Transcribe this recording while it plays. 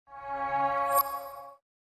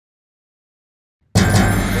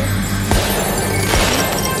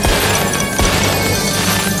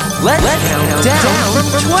Let's count down from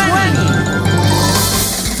 20.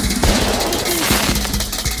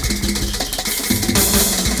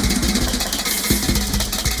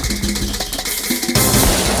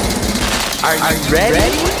 Are you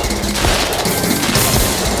ready?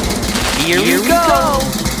 Here we go.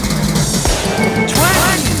 20,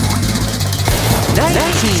 19,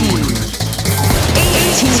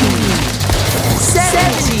 18,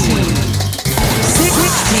 17,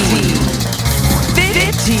 16,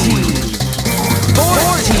 15,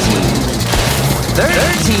 14,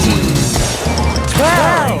 13,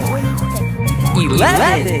 12,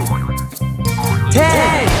 11,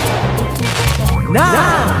 10, 9,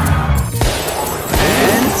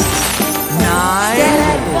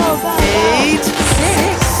 8,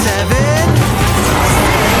 6, 7,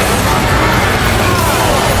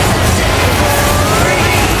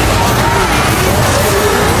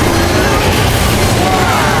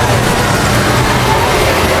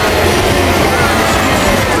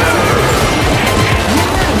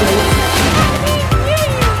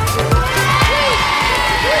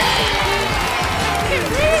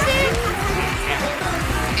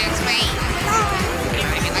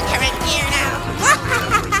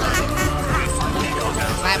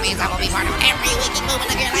 That means I will be part of every waking moment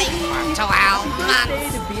of your life for 12 months. Hey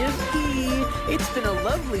to BFP! It's been a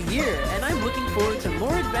lovely year, and I'm looking forward to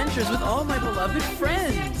more adventures with all my beloved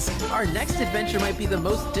friends. Our next adventure might be the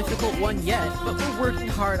most difficult one yet, but we're working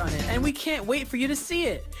hard on it, and we can't wait for you to see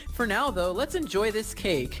it. For now, though, let's enjoy this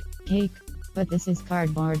cake. Cake? But this is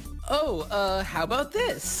cardboard. Oh, how about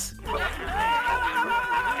this?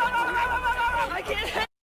 I can't.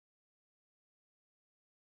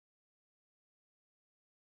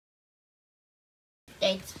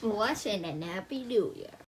 Thanks for watching and Happy New Year.